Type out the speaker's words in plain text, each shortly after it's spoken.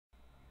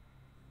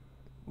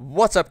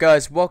What's up,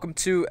 guys? Welcome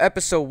to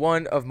episode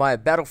 1 of my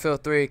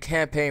Battlefield 3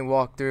 campaign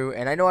walkthrough.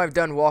 And I know I've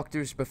done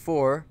walkthroughs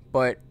before,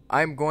 but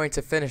I'm going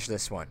to finish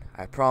this one,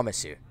 I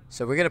promise you.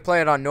 So we're going to play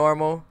it on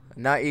normal,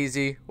 not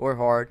easy or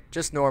hard,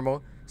 just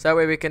normal. So that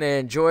way we can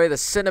enjoy the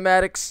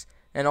cinematics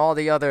and all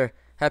the other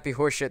happy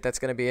horseshit that's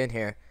going to be in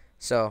here.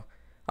 So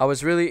I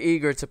was really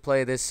eager to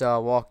play this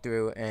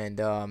walkthrough,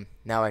 and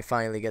now I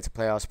finally get to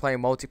play. I was playing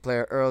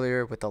multiplayer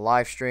earlier with the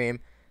live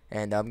stream,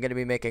 and I'm going to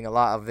be making a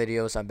lot of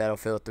videos on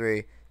Battlefield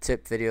 3.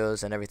 Tip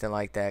videos and everything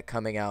like that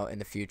coming out in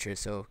the future,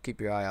 so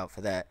keep your eye out for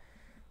that.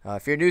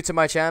 If you're new to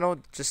my channel,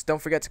 just don't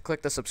forget to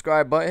click the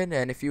subscribe button,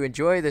 and if you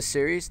enjoy this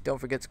series, don't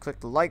forget to click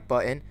the like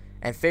button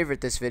and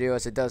favorite this video,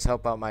 as it does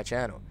help out my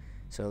channel.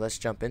 So let's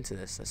jump into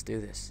this. Let's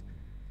do this.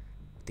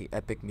 The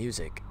epic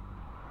music.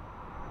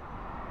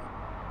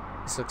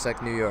 This looks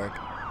like New York.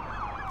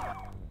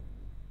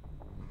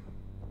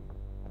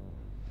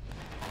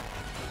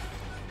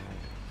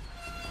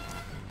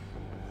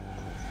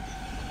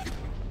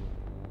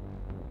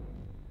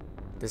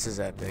 This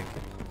is epic.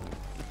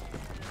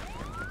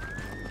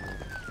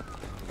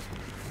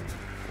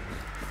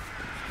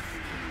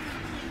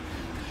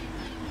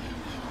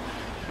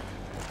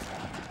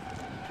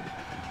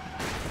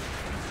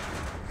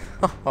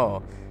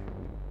 Oh,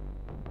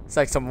 it's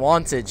like some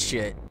Wanted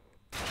shit.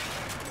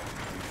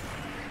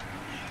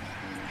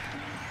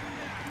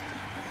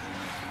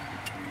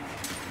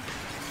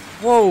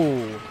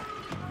 Whoa.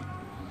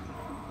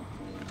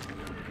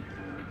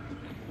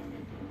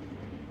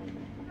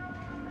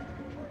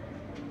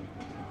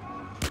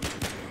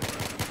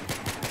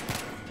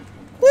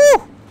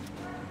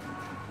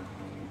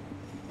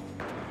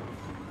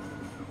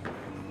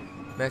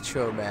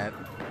 Metro map.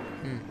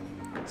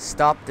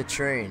 Stop the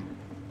train.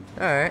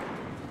 Alright.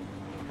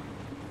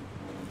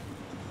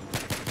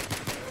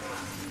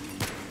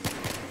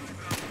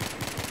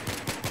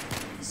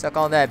 Suck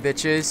on that,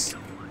 bitches.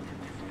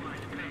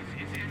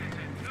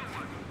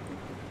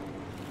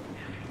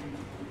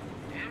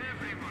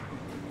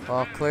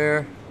 All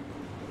clear.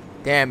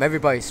 Damn,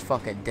 everybody's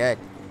fucking dead.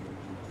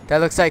 That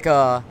looks like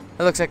a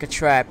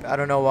trap. I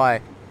don't know why.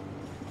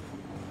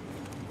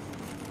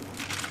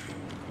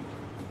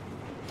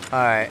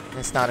 Alright,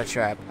 it's not a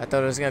trap. I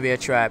thought it was gonna be a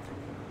trap.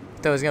 I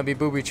thought it was gonna be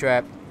booby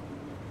trap.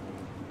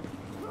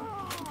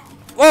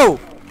 Whoa!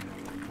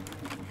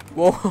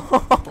 Whoa!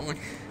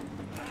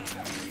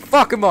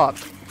 Fuck him up!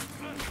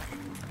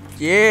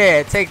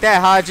 Yeah, take that,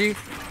 Haji!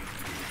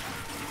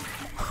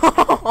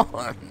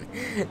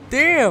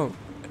 Damn!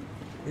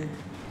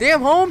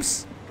 Damn,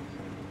 Holmes!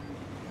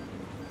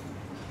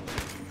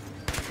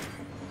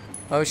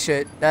 Oh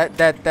shit,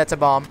 that's a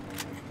bomb.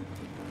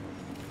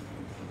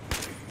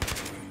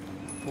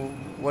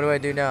 What do I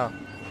do now?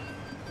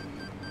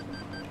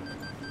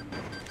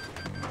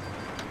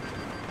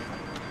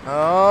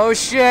 Oh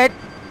shit!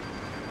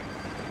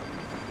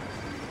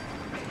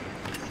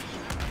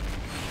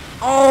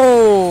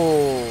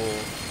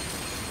 Oh!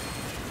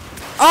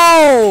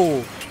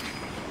 Oh!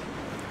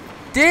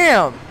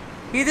 Damn!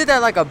 He did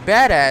that like a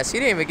badass. He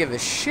didn't even give a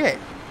shit.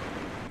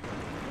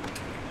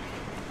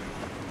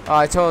 Oh,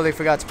 I totally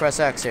forgot to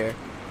press X here.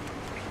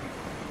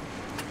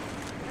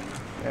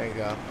 There you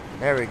go.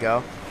 There we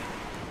go.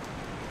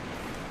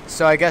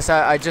 So I guess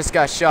I just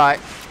got shot.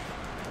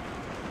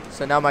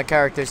 So now my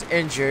character's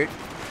injured.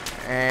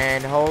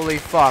 And holy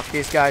fuck,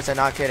 these guys are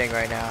not kidding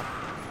right now.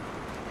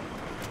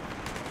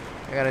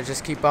 I gotta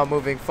just keep on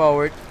moving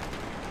forward.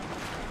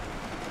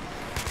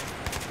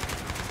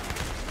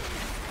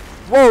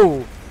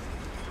 Whoa!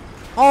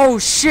 Oh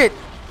shit!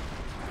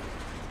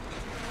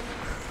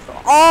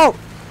 Oh!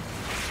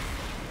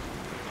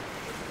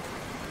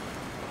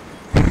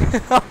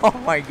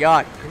 Oh my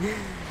god.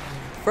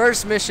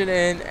 First mission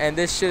in, and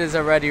this shit is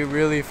already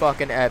really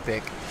fucking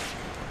epic.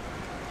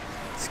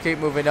 Let's keep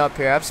moving up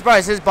here. I'm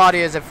surprised his body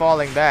isn't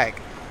falling back.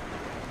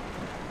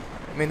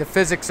 I mean, the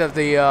physics of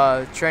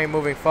the train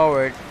moving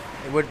forward,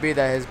 it would be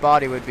that his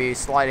body would be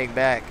sliding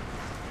back.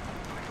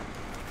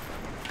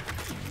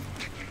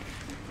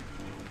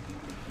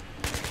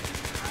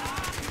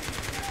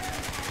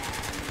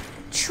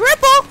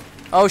 Triple!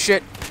 Oh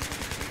shit.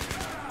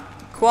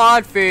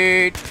 Quad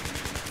feed.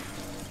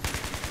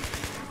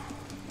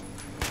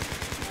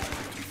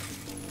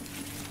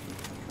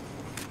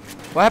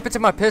 What happened to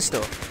my pistol?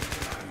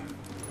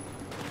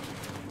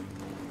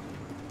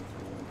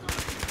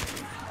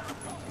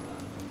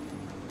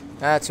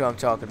 That's what I'm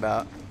talking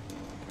about.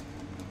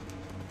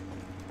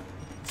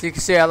 So you can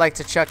see I like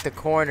to check the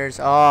corners.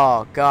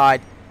 Oh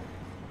god.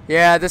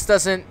 Yeah, this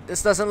doesn't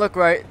look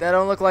right. That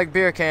don't look like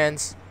beer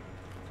cans.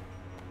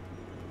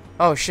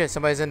 Oh shit,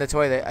 somebody's in the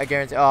toilet. I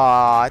guarantee. Oh,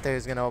 I thought he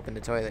was gonna open the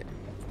toilet.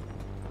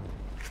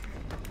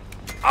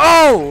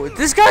 Oh,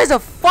 this guy's a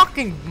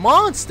fucking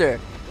monster.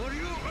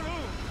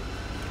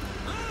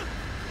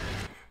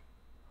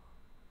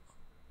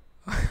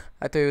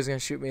 I thought he was gonna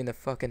shoot me in the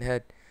fucking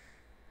head.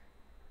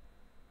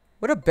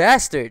 What a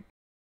bastard.